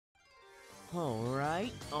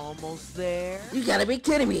Alright, almost there. You gotta be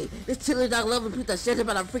kidding me! This chili dog loving pizza shit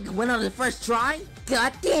about to freaking win on the first try?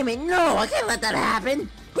 God damn it, no! I can't let that happen!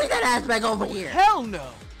 Bring that ass back over here! Hell no!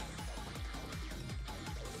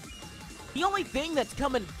 The only thing that's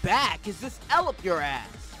coming back is this L up your ass!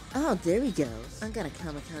 Oh, there he goes. I'm gonna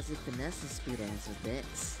kamikaze finesse his speed ass with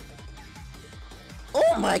this.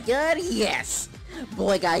 Oh my god, yes!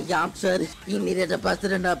 Boy got Yamcha'd. He needed to bust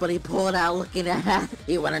it up, but he pulled out looking at.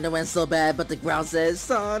 He wanted to win so bad, but the ground says,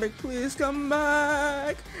 Sonic, please come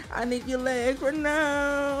back! I need your legs right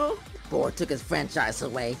now! Boy took his franchise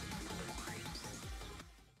away.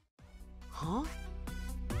 Huh?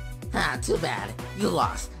 Ah, too bad. You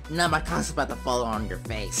lost. Now my cock's about to fall on your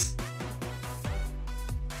face.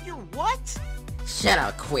 You're what? Shut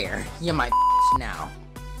up, queer. You're my now.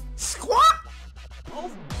 Squawk! Oh,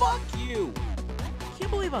 fuck you! Can't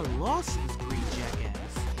believe I lost to this green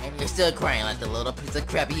jackass. And you're still crying like the little piece of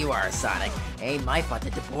crap you are, Sonic. Ain't my fault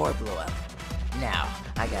that the board blew up. Now,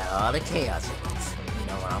 I got all the chaos rings. You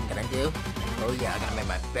know what I'm gonna do? Oh yeah, I'm gonna make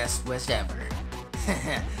my best wish ever.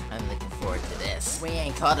 I'm looking forward to this. We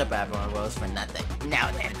ain't called a Babylon Rose for nothing.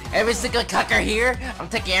 Now then, every single cucker here, I'm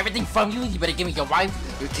taking everything from you. You better give me your wife,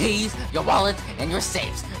 your keys, your wallet, and your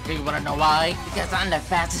safes. Do you wanna know why? Because I'm the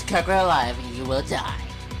fastest cucker alive and you will die.